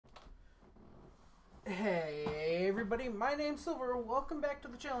Hey everybody, my name's Silver. Welcome back to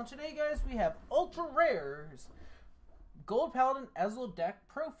the channel. Today, guys, we have Ultra Rare's Gold Paladin Ezreal deck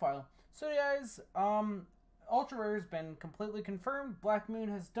profile. So, guys, Ultra Rare has been completely confirmed. Black Moon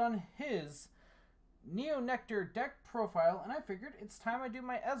has done his Neo Nectar deck profile, and I figured it's time I do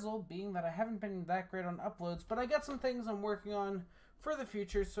my Ezreal, being that I haven't been that great on uploads, but I got some things I'm working on for the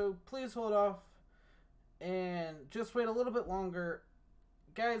future, so please hold off and just wait a little bit longer.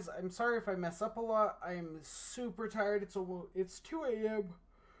 Guys, I'm sorry if I mess up a lot. I am super tired. It's 2 a.m.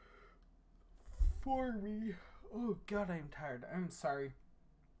 for me. Oh god, I am tired. I'm sorry.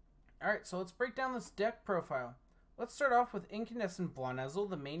 Alright, so let's break down this deck profile. Let's start off with Incandescent Blonde Ezreal,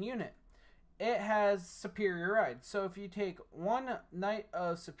 the main unit. It has Superior Ride. So if you take one Knight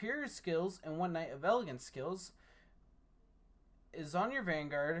of Superior Skills and one Knight of Elegant Skills, is on your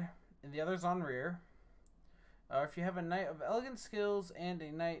Vanguard, and the other's on rear. If you have a Knight of Elegant Skills and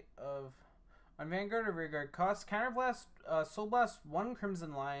a Knight of on Vanguard or Rearguard cost, Counterblast, Soul Blast 1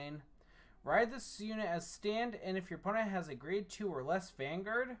 Crimson Lion. Ride this unit as stand, and if your opponent has a grade 2 or less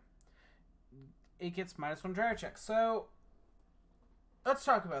Vanguard, it gets -1 drive check. So, let's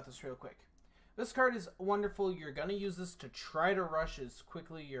talk about this real quick. This card is wonderful. You're going to use this to try to rush as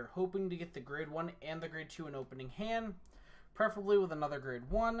quickly. You're hoping to get the grade 1 and the grade 2 in opening hand, preferably with another grade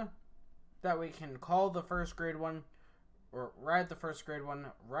 1. That way you can call the first grade 1, or ride the first grade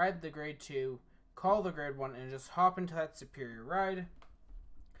 1, ride the grade 2, call the grade 1, and just hop into that superior ride.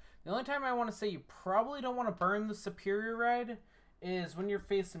 The only time I want to say you probably don't want to burn the superior ride is when you're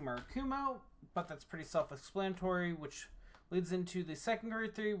facing Murakumo, but that's pretty self-explanatory, which leads into the second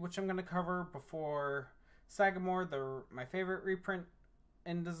grade 3, which I'm going to cover before Sagamore, my favorite reprint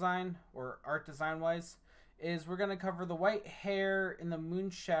in design, or art design-wise. Is we're going to cover the white hair in the Moon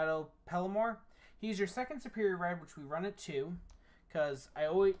Shadow Pelamore. He's your second superior ride, which we run at 2, because I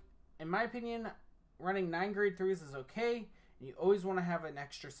always, in my opinion, running 9 grade 3s is okay, and you always want to have an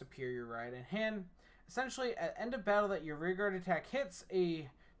extra superior ride in hand. Essentially, at end of battle that your rearguard attack hits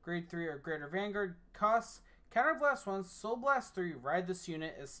a grade 3 or greater Vanguard costs, Counterblast 1, Soul Blast 3, ride this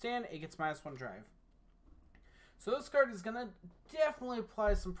unit as stand, it gets -1 drive. So this card is going to definitely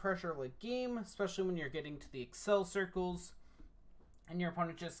apply some pressure late game, especially when you're getting to the Excel circles and your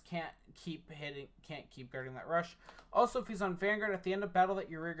opponent just can't keep guarding that rush. Also, if he's on Vanguard at the end of battle that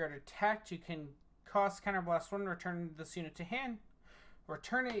your rearguard attacked, you can cost Counterblast 1, return this unit to hand,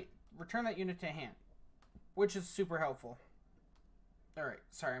 return that unit to hand, which is super helpful. Alright,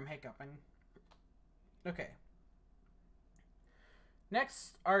 sorry, I'm hiccuping. Okay.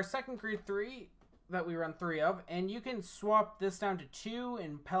 Next, our second grade 3 that we run 3 of, and you can swap this down to 2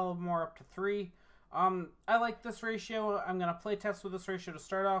 and Pelamore up to 3. I like this ratio. I'm going to play test with this ratio to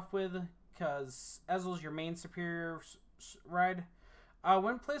start off with, because Ezreal's your main superior ride.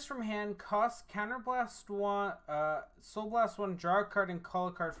 When placed from hand, cost Counterblast 1, Soul Blast 1, draw a card, and call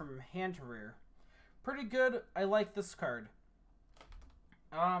a card from hand to rear. Pretty good. I like this card.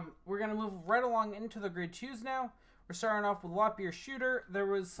 We're going to move right along into the grade 2s now. We're starting off with Lop-Ear Shooter. There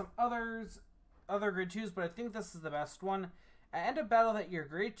was some other grade 2s, but I think this is the best one. At end of battle that your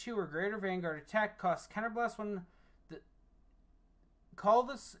grade 2 or greater Vanguard attack costs Counterblast 1, call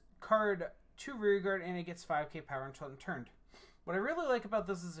this card to rearguard, and it gets 5k power until it's turned. What I really like about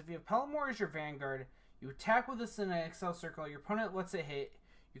this is if you have Pelamore as your Vanguard, you attack with this in an Excel circle, your opponent lets it hit,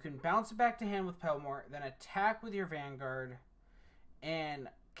 you can bounce it back to hand with Pelamore, then attack with your Vanguard, and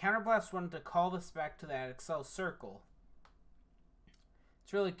Counterblast 1 to call this back to that Excel circle.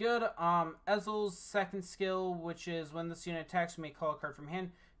 It's really good. Ezreal's second skill, which is when this unit attacks, you may call a card from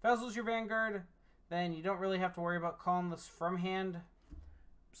hand. If Ezreal's your Vanguard, then you don't really have to worry about calling this from hand.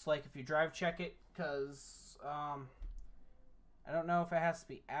 It's like if you drive check it, because I don't know if it has to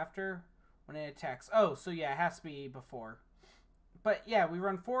be after when it attacks. Oh, so yeah, it has to be before. But yeah, we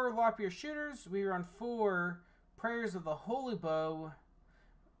run 4 Lop-Ear Shooters. We run 4 Prayers of the Holy Bow.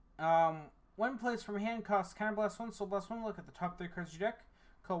 When placed from hand, costs Counterblast 1, Soul Blast 1. Look at the top 3 cards of your deck.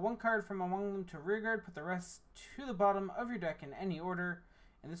 Call 1 card from among them to rearguard. Put the rest to the bottom of your deck in any order.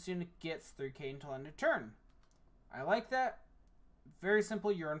 And this unit gets 3k until end of turn. I like that. Very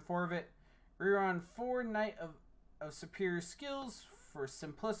simple. You run 4 of it. Rerun 4 Knight of Superior Skills. For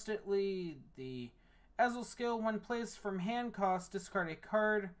simplistically, the Ezreal skill, when placed from hand, costs discard a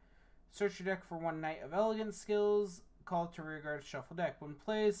card. Search your deck for 1 Knight of Elegant Skills. Call it to rearguard, shuffle deck. When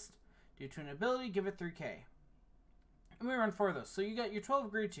placed, due to an ability, give it 3k. And we run 4 of those. So you got your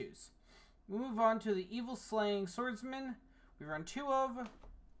 12 grade 2s. We move on to the Evil Slaying Swordsman. We run 2 of.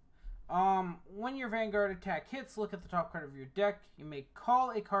 When your Vanguard attack hits, look at the top card of your deck. You may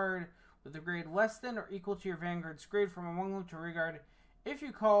call a card with a grade less than or equal to your Vanguard's grade from among them to rearguard, If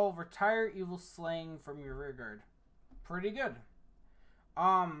you call, retire Evil Slaying from your rear guard. Pretty good.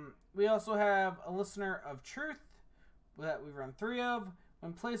 We also have a Listener of Truth that we run 3 of.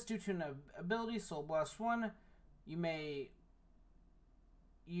 When placed due to an ability, Soul Blast 1,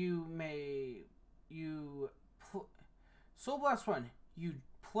 Soul Blast 1, you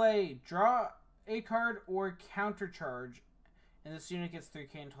play, draw a card or countercharge, and this unit gets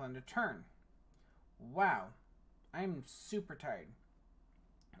 3k until end of turn. Wow. I'm super tired.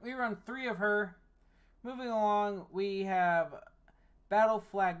 We run 3 of her. Moving along, we have Battle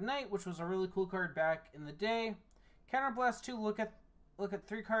Flag Knight, which was a really cool card back in the day. Counterblast 2, look at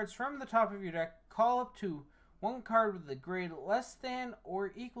 3 cards from the top of your deck. Call up to 1 card with a grade less than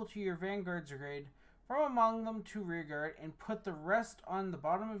or equal to your Vanguard's grade from among them to rearguard, and put the rest on the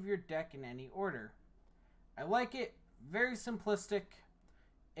bottom of your deck in any order. I like it. Very simplistic.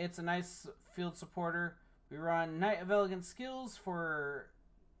 It's a nice field supporter. We run Knight of Elegant Skills for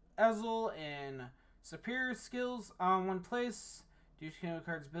Ezel and Superior Skills. When placed, due to a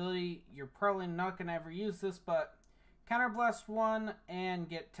card's ability, you're probably not going to ever use this, but Counterblast 1 and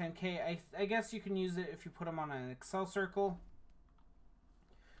get 10k. I guess you can use it if you put him on an Excel circle.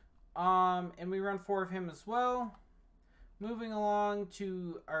 And we run 4 of him as well. Moving along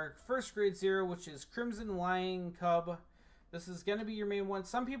to our first grade 0, which is Crimson Lion Cub. This is going to be your main one.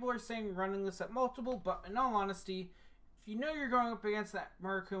 Some people are saying running this at multiple, but in all honesty, if you know you're going up against that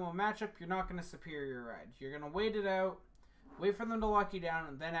Murakumo matchup, you're not going to Superior Ride. You're going to wait it out, wait for them to lock you down,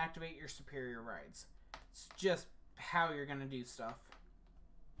 and then activate your Superior Rides. It's just how you're going to do stuff.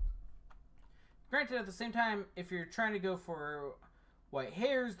 Granted, at the same time, if you're trying to go for white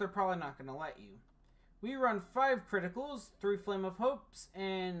hairs, they're probably not going to let you. We run 5 criticals, 3 Flame of Hopes,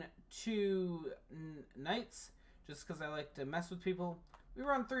 and 2 Knights, just because I like to mess with people. We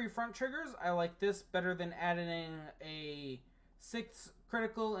run 3 front triggers. I like this better than adding in a 6th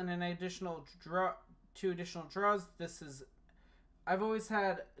critical and an additional 2 additional draws. I've always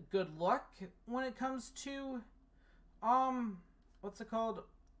had good luck when it comes to, what's it called?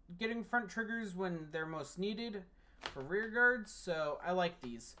 Getting front triggers when they're most needed for rear guards, so I like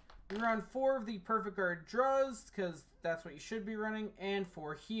these. We run 4 of the Perfect Guard draws, because that's what you should be running, and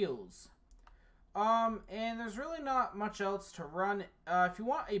 4 heals. And there's really not much else to run. If you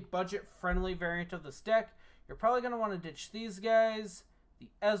want a budget-friendly variant of this deck, you're probably going to want to ditch these guys, the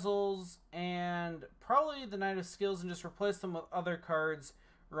Ezels, and probably the Knight of Skills, and just replace them with other cards.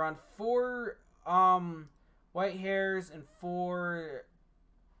 Run 4 white hairs and 4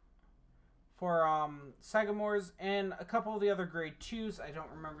 Sagamores, and a couple of the other grade 2s. I don't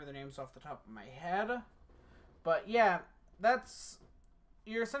remember the names off the top of my head. But yeah,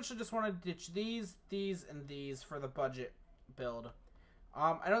 you essentially just want to ditch these, and these for the budget build.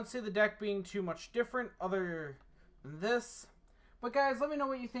 I don't see the deck being too much different other than this. But guys, let me know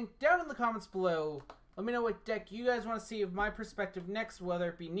what you think down in the comments below. Let me know what deck you guys want to see of my perspective next, whether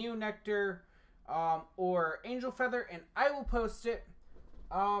it be Neo Nectar or Angel Feather, and I will post it.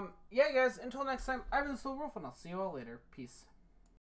 Yeah, guys, until next time, I've been Soul Wolf, and I'll see you all later. Peace.